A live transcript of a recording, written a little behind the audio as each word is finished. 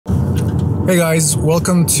Hey guys,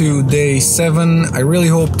 welcome to day 7. I really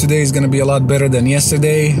hope today is going to be a lot better than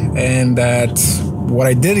yesterday and that what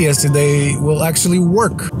I did yesterday will actually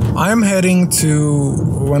work. I'm heading to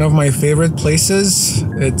one of my favorite places.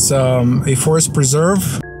 It's a forest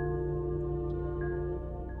preserve.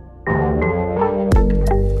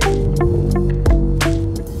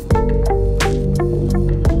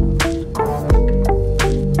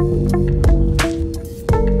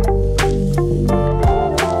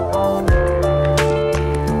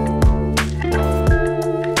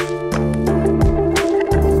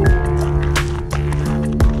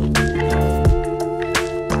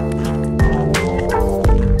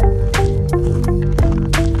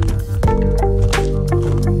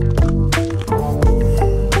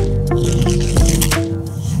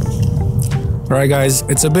 Alright guys,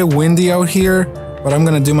 it's a bit windy out here, but I'm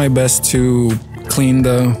gonna do my best to clean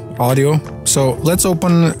the audio. So let's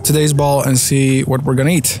open today's ball and see what we're gonna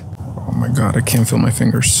eat. Oh my god, I can't feel my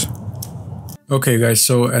fingers. Okay guys,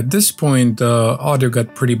 so at this point the audio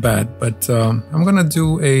got pretty bad, but I'm gonna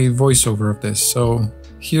do a voiceover of this. So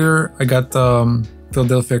here I got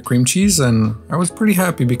Philadelphia cream cheese and I was pretty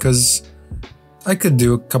happy because I could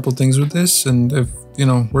do a couple things with this, and if, you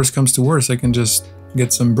know, worst comes to worst, I can just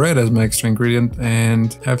get some bread as my extra ingredient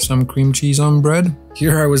and have some cream cheese on bread.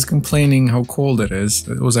 Here I was complaining how cold it is.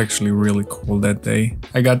 It was actually really cold that day.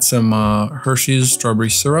 I got some Hershey's strawberry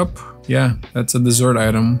syrup. Yeah, that's a dessert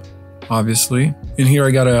item, obviously. In here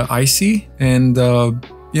I got a icy, and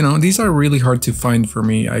you know, these are really hard to find for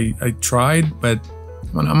me. I tried, but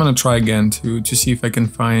I'm gonna try again to see if I can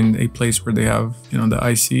find a place where they have, you know, the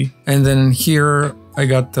icy. And then here I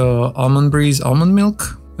got the Almond Breeze almond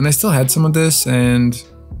milk. And I still had some of this, and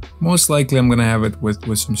most likely I'm gonna have it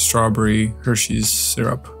with some strawberry Hershey's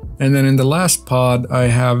syrup. And then in the last pod, I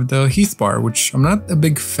have the Heath bar, which I'm not a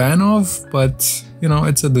big fan of, but you know,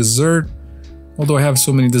 it's a dessert. Although I have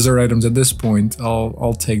so many dessert items at this point,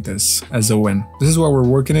 I'll take this as a win. This is what we're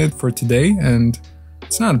working it for today, and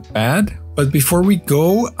it's not bad. But before we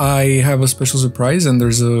go, I have a special surprise, and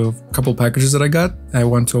there's a couple packages that I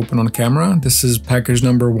want to open on camera. This is package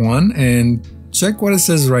number 1, and check what it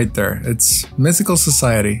says right there. It's Mythical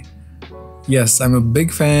Society. Yes, I'm a big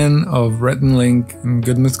fan of Rhett and Link and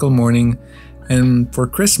Good Mythical Morning. And for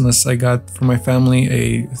Christmas, I got for my family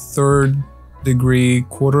a 3rd degree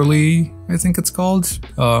quarterly, I think it's called,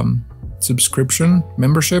 subscription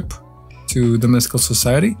membership to the Mythical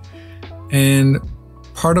Society. And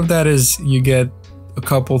part of that is you get a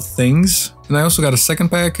couple things. And I also got a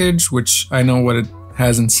second package, which I know what it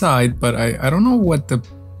has inside, but I don't know what the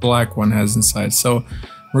black one has inside. So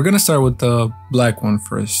we're gonna start with the black one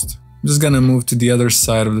first. I'm just gonna move to the other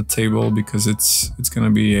side of the table because it's gonna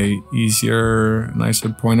be a easier, nicer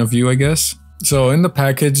point of view, I guess. So in the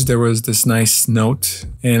package there was this nice note,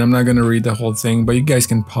 and I'm not gonna read the whole thing, but you guys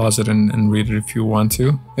can pause it and read it if you want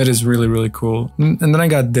to. It is really, really cool. And then I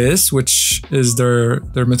got this, which is their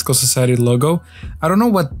Mythical Society logo. I don't know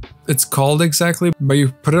what it's called exactly, but you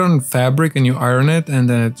put it on fabric and you iron it, and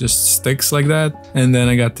then it just sticks like that. And then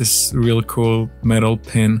I got this real cool metal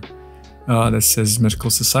pin that says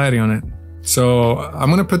Mythical Society on it. So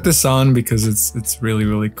I'm gonna put this on because it's really,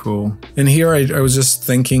 really cool. And here I was just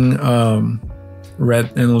thanking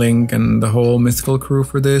Rhett and Link and the whole Mythical crew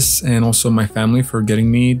for this, and also my family for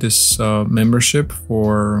getting me this membership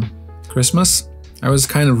for Christmas. I was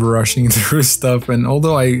kind of rushing through stuff, and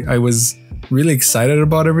although I was really excited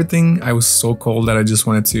about everything, I was so cold that I just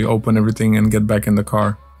wanted to open everything and get back in the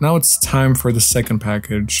car. Now it's time for the second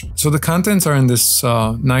package. So the contents are in this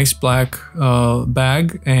nice black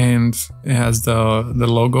bag, and it has the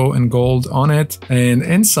logo in gold on it. And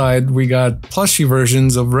inside we got plushie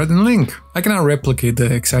versions of Rhett and Link. I cannot replicate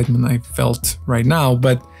the excitement I felt right now,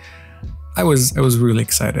 but I was really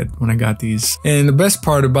excited when I got these. And the best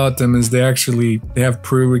part about them is they have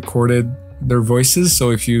pre-recorded their voices, so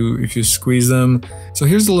if you squeeze them. So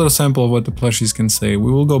here's a little sample of what the plushies can say.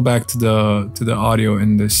 We will go back to the audio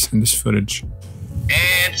in this footage.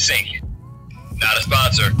 And sync it. Not a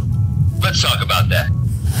sponsor. Let's talk about that.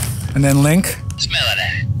 And then Link. Smell of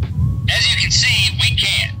that. As you can see, we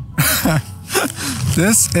can't.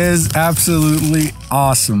 This is absolutely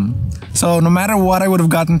awesome. So no matter what I would have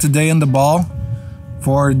gotten today in the ball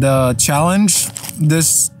for the challenge,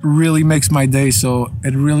 this really makes my day, so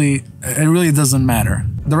it really doesn't matter.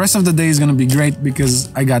 The rest of the day is gonna be great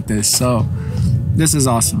because I got this, so this is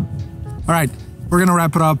awesome. All right, we're gonna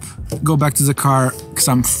wrap it up, go back to the car because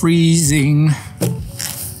I'm freezing.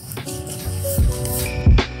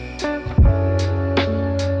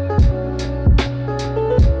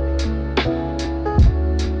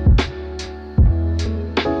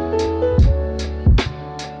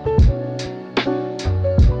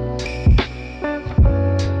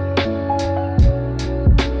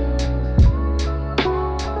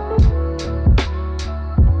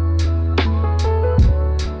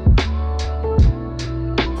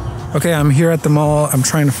 Okay, I'm here at the mall. I'm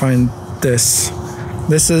trying to find this.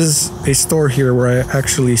 This is a store here where I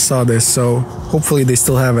actually saw this, so hopefully they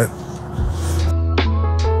still have it.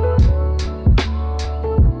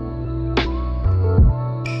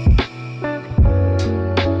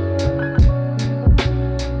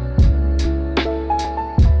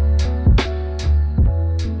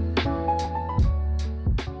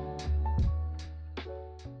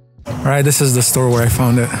 All right, this is the store where I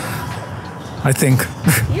found it. I think.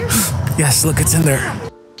 Here? Yes, look, it's in there.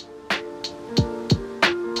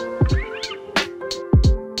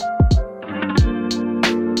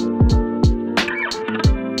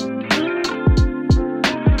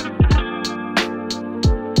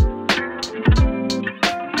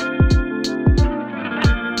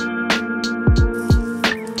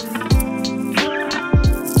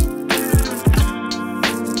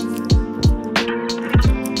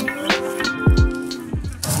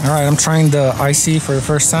 All right, I'm trying the icy for the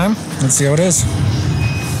first time. Let's see how it is.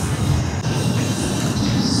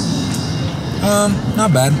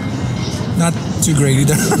 Not bad. Not too great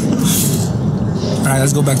either. All right,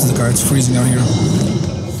 let's go back to the car. It's freezing out here.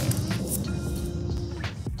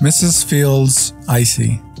 Mrs. Fields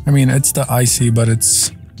icy. I mean, it's the icy, but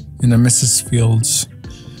it's in a Mrs. Fields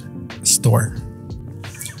store.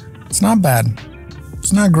 It's not bad.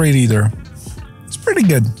 It's not great either. It's pretty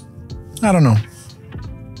good. I don't know.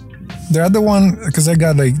 The other one, because I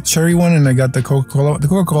got like cherry one and I got the Coca-Cola. The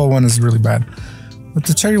Coca-Cola one is really bad, but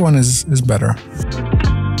the cherry one is better.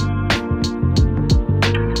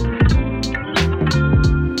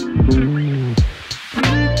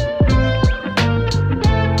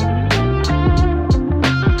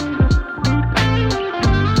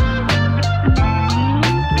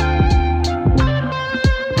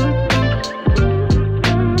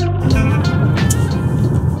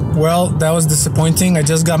 Well, that was disappointing. I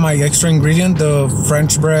just got my extra ingredient, the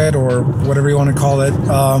French bread or whatever you want to call it.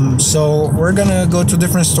 So we're gonna go to a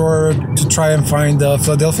different store to try and find the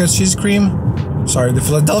Philadelphia cheese cream. Sorry, the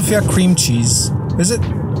Philadelphia cream cheese. Is it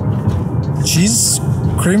cheese?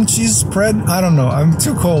 Cream cheese spread? I don't know. I'm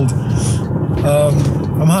too cold.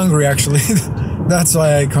 I'm hungry actually. That's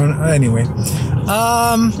why I can't. Anyway.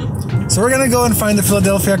 So we're gonna go and find the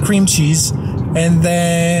Philadelphia cream cheese, and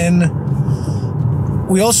then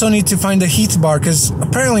we also need to find a heat bar, because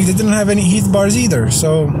apparently they didn't have any heat bars either.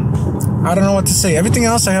 So I don't know what to say. Everything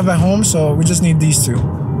else I have at home, so we just need these two.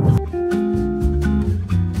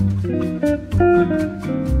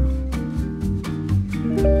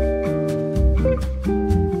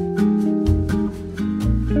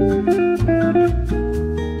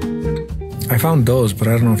 I found those, but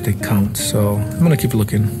I don't know if they count, so I'm gonna keep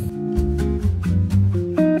looking.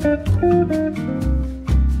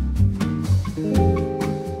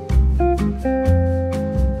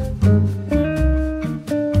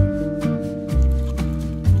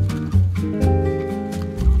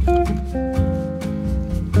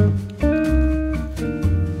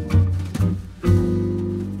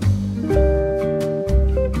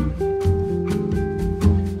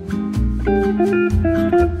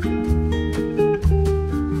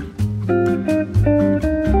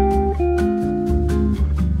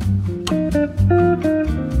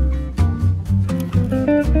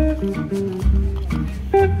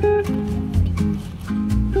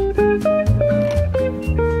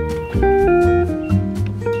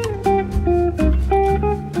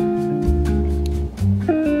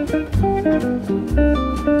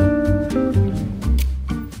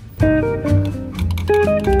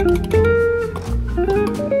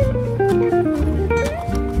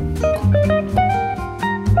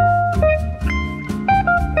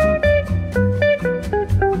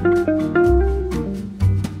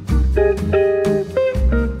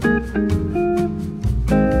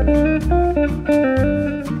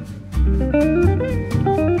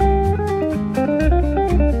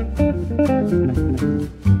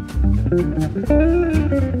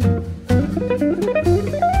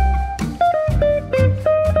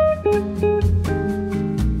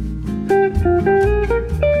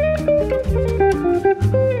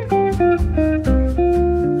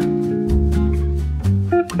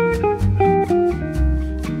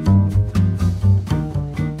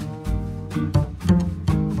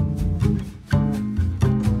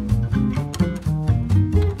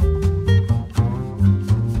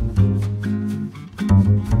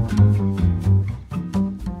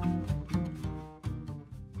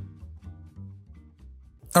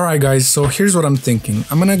 Alright guys, so here's what I'm thinking.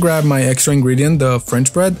 I'm gonna grab my extra ingredient, the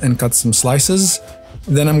French bread, and cut some slices.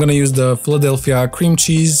 Then I'm gonna use the Philadelphia cream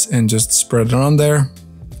cheese and just spread it on there.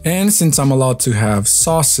 And since I'm allowed to have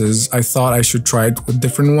sauces, I thought I should try it with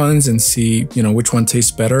different ones and see, which one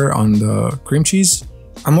tastes better on the cream cheese.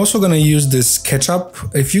 I'm also gonna use this ketchup.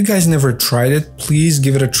 If you guys never tried it, please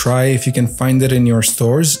give it a try if you can find it in your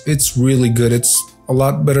stores. It's really good. It's a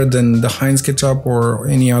lot better than the Heinz ketchup or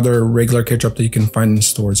any other regular ketchup that you can find in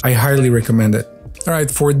stores. I highly recommend it. All right,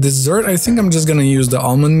 for dessert, I think I'm just gonna use the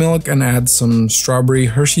almond milk and add some strawberry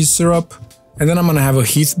Hershey's syrup. And then I'm gonna have a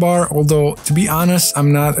Heath bar, although to be honest,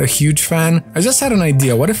 I'm not a huge fan. I just had an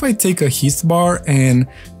idea. What if I take a Heath bar and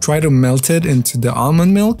try to melt it into the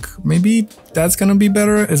almond milk? Maybe that's gonna be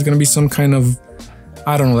better. It's gonna be some kind of,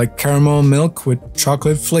 I don't know, like caramel milk with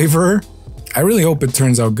chocolate flavor. I really hope it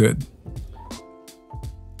turns out good.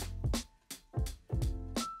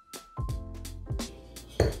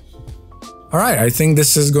 All right, I think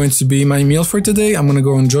this is going to be my meal for today. I'm gonna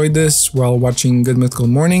go enjoy this while watching Good Mythical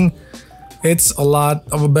Morning. It's a lot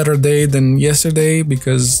of a better day than yesterday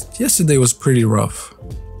because yesterday was pretty rough.